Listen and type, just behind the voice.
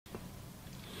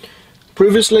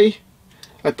Previously,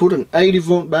 I put an 80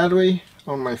 volt battery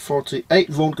on my 48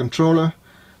 volt controller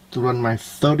to run my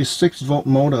 36 volt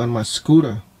motor on my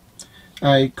scooter.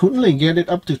 I could only get it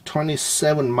up to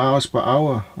 27 miles per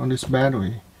hour on this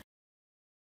battery.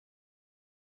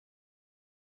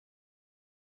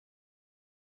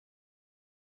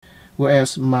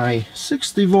 Whereas my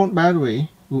 60 volt battery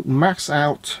would max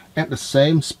out at the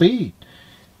same speed.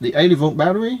 The 80 volt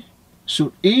battery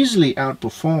should easily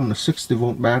outperform the 60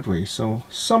 volt battery, so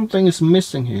something is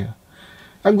missing here.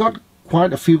 I've got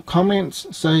quite a few comments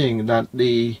saying that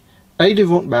the 80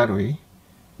 volt battery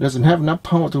doesn't have enough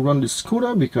power to run this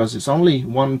scooter because it's only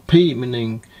 1P,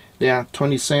 meaning there are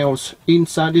 20 cells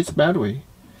inside this battery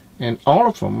and all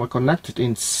of them are connected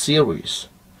in series,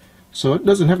 so it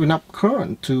doesn't have enough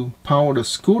current to power the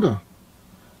scooter.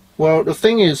 Well, the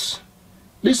thing is,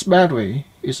 this battery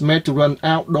is made to run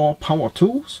outdoor power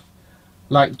tools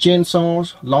like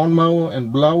chainsaws, lawnmower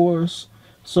and blowers,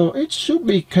 so it should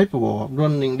be capable of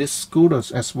running these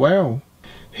scooters as well.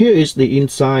 Here is the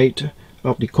inside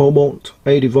of the Kobalt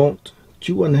 80 volt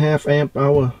 2.5 amp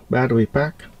hour battery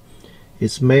pack.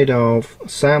 It's made of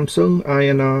Samsung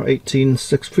INR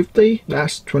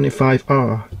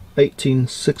 18650-25R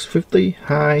 18650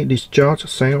 high discharge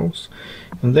cells,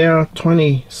 and there are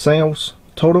 20 cells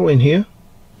total in here,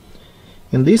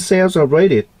 and these cells are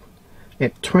rated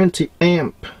at 20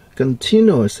 amp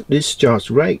continuous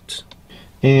discharge rate.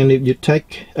 And if you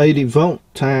take 80 volt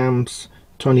times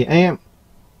 20 amp,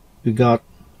 we got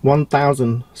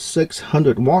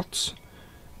 1600 watts.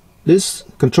 This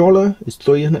controller is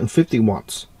 350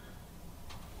 watts.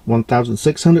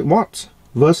 1600 watts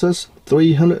versus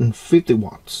 350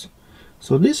 watts.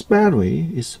 So this battery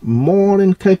is more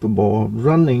than capable of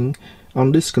running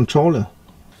on this controller.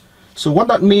 So what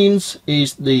that means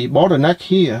is the bottleneck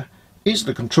here is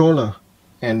the controller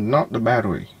and not the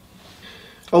battery.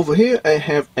 Over here I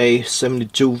have a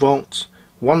 72 volts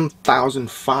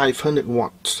 1500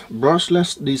 watts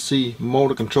brushless DC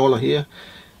motor controller here,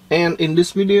 and in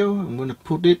this video I'm going to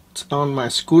put it on my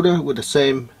scooter with the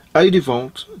same 80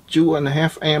 volt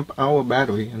 2.5 amp hour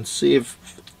battery and see if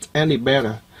it's any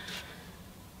better.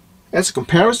 As a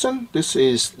comparison, this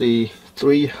is the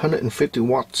 350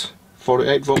 watts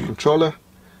 48 volt controller.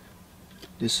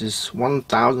 This is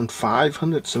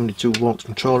 1572 volt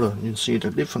controller. You can see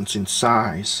the difference in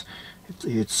size.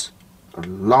 It's a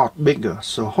lot bigger,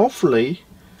 so hopefully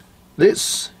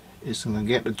this is gonna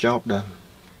get the job done.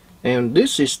 And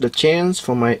this is the chance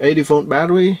for my 80 volt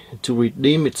battery to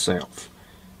redeem itself.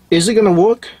 Is it gonna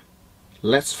work?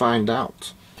 Let's find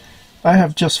out. I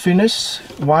have just finished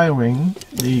wiring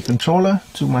the controller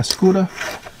to my scooter,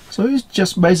 so it's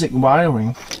just basic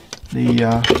wiring.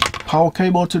 The power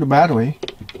cable to the battery,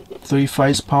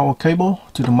 3-phase power cable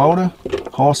to the motor,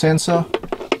 hall sensor,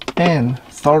 and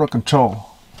throttle control.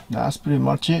 That's pretty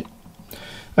much it.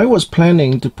 I was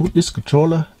planning to put this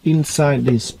controller inside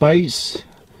the space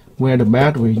where the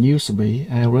battery used to be.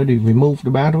 I already removed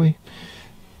the battery,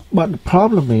 but the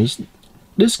problem is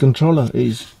this controller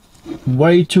is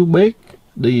way too big.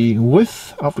 The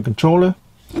width of the controller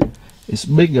is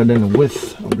bigger than the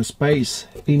width of the space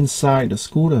inside the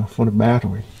scooter for the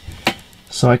battery,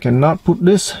 so I cannot put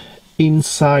this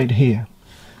inside here.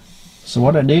 So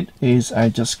what I did is I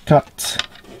just cut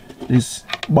this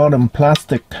bottom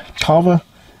plastic cover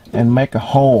and make a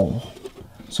hole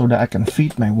so that I can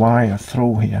feed my wire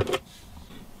through here.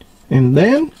 And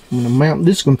then I'm going to mount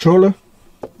this controller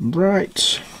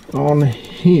right on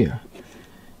here,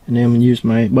 and then I'm going to use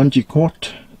my bungee cord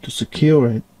to secure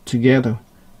it together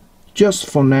just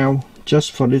for now,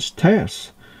 just for this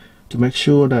test, to make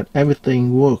sure that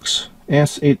everything works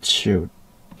as it should.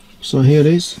 So here it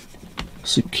is,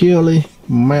 securely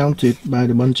mounted by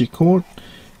the bungee cord.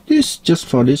 This just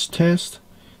for this test.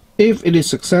 If it is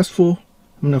successful,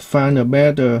 I'm gonna find a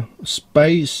better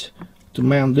space to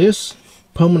mount this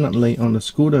permanently on the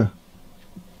scooter.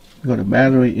 Got a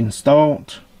battery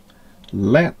installed.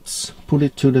 Let's put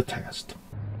it to the test.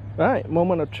 Right,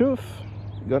 moment of truth.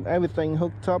 Got everything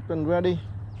hooked up and ready.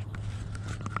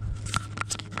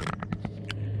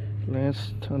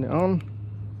 Let's turn it on.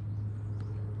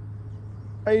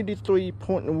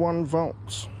 83.1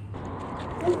 volts.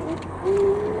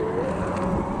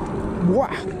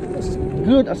 Wow, that's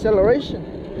good acceleration.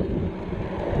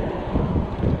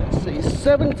 Let's see,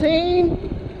 17,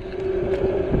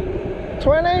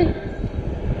 20,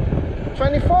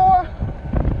 24,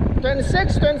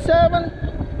 26, 27,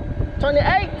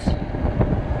 28,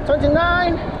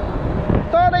 29,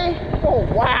 30. Oh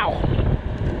wow,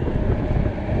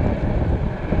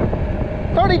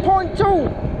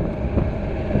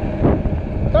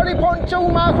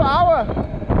 30.2 miles per hour.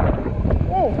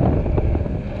 Oh.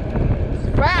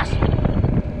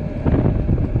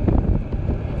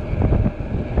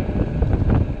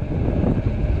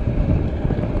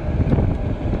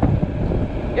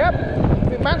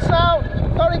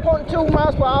 72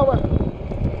 miles per hour.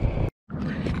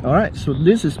 Alright, so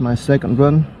this is my second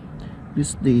run. This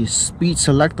is the speed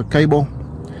selector cable.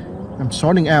 I'm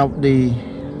sorting out the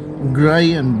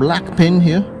gray and black pin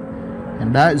here,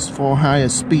 and that is for higher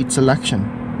speed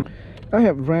selection. I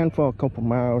have ran for a couple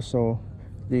miles, so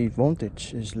the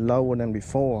voltage is lower than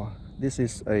before. This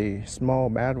is a small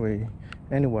battery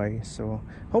anyway, so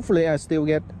hopefully I still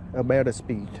get a better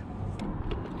speed.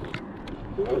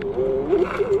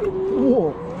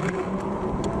 Whoa.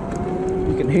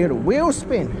 You can hear the wheel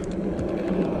spin.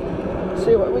 Let's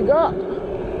see what we got.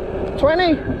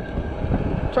 20,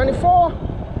 24,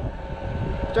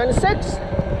 26,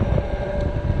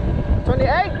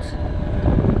 28,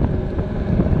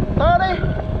 30,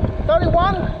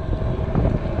 31.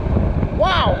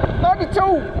 Wow, 32.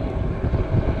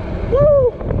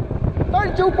 Woo!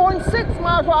 32.6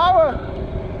 miles per hour.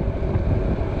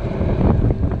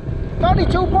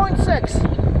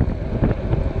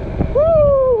 32.6.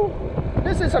 Woo!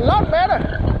 This is a lot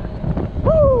better.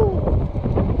 Woo!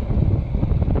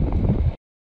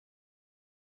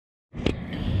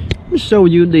 Let me show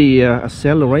you the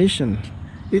acceleration.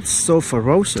 It's so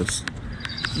ferocious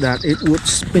that it would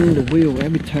spin the wheel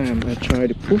every time I try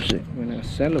to push it when I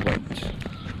accelerate.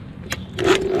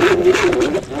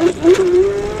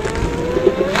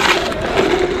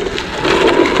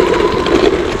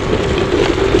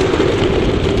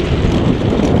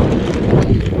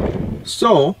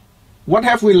 So, what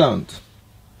have we learned?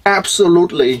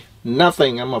 Absolutely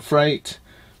nothing, I'm afraid.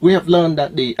 We have learned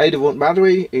that the 80 volt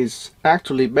battery is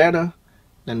actually better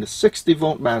than the 60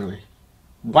 volt battery.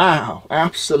 Wow,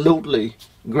 absolutely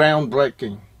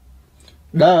groundbreaking.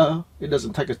 Duh, it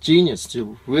doesn't take a genius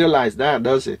to realize that,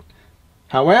 does it?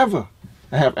 However,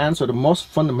 I have answered the most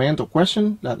fundamental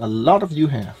question that a lot of you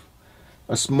have.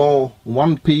 A small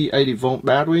 1P 80 volt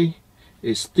battery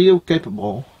is still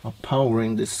capable of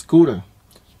powering this scooter.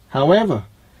 However,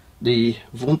 the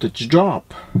voltage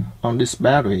drop on this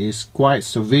battery is quite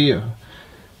severe.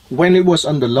 When it was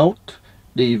under load,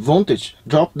 the voltage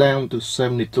dropped down to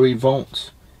 73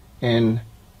 volts, and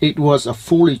it was a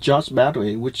fully charged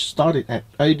battery which started at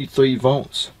 83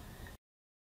 volts.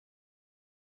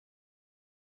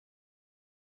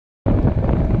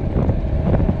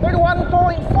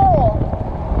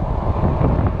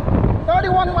 .4,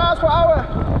 31 miles per hour.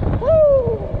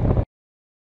 Woo!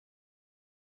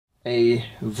 A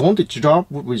voltage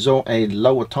drop would result in a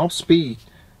lower top speed.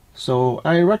 So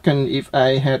I reckon if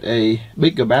I had a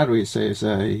bigger battery, say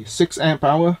a 6 amp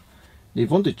hour, the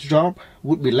voltage drop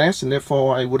would be less, and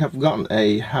therefore I would have gotten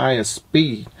a higher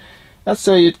speed. Let's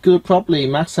say it could probably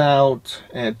max out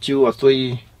at 2 or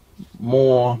 3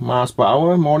 more miles per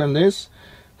hour, more than this.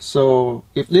 So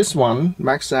if this one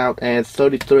maxed out at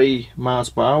 33 miles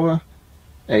per hour,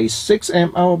 a 6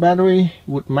 amp hour battery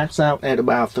would max out at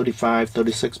about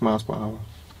 35-36 miles per hour.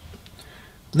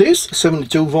 This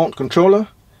 72 volt controller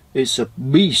is a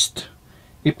beast.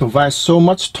 It provides so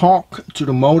much torque to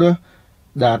the motor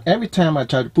that every time I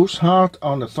try to push hard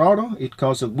on the throttle, it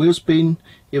causes wheel spin,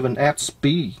 even at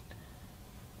speed.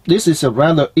 This is a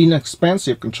rather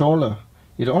inexpensive controller.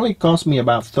 It only cost me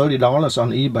about $30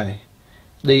 on eBay.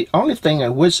 The only thing I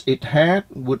wish it had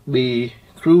would be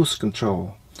cruise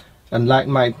control. Unlike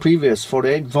my previous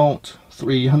 48 volt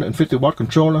 350 watt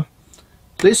controller,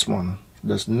 this one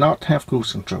does not have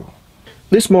cruise control.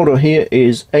 This motor here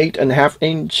is 8.5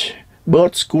 inch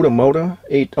bird scooter motor.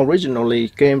 It originally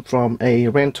came from a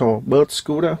rental bird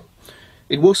scooter.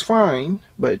 It works fine,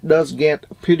 but it does get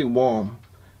pretty warm.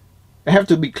 I have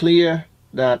to be clear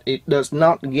that it does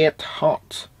not get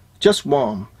hot, just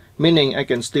warm, meaning I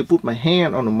can still put my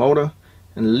hand on the motor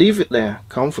and leave it there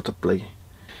comfortably.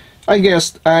 I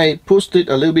guess I pushed it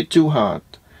a little bit too hard.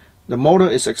 The motor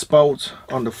is exposed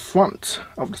on the front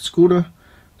of the scooter,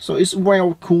 so it's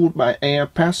well cooled by air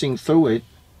passing through it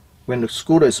when the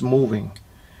scooter is moving.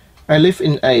 I live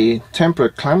in a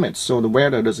temperate climate, so the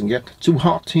weather doesn't get too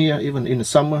hot here even in the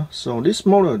summer, so this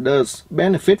motor does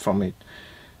benefit from it.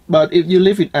 But if you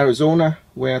live in Arizona,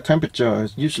 where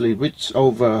temperatures usually reach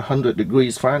over 100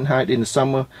 degrees Fahrenheit in the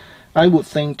summer, I would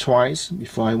think twice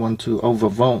before I want to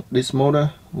overvolt this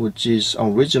motor, which is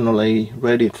originally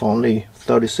rated for only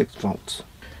 36 volts.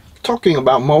 Talking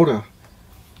about motor,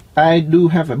 I do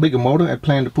have a bigger motor I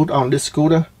plan to put on this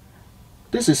scooter.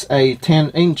 This is a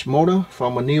 10-inch motor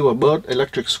from a newer Bird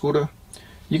electric scooter.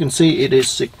 You can see it is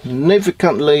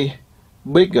significantly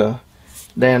bigger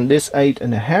than this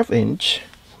 8.5 inch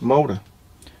motor.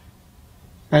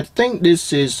 I think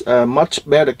this is a much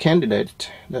better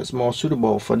candidate that's more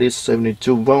suitable for this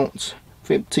 72 volts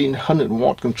 1500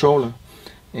 watt controller,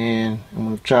 and I'm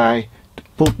going to try to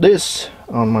put this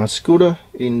on my scooter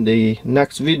in the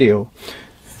next video.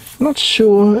 Not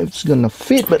sure if it's gonna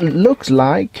fit, but it looks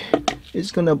like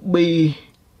it's gonna be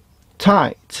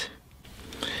tight.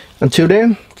 Until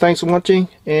then, thanks for watching,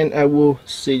 and I will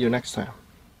see you next time.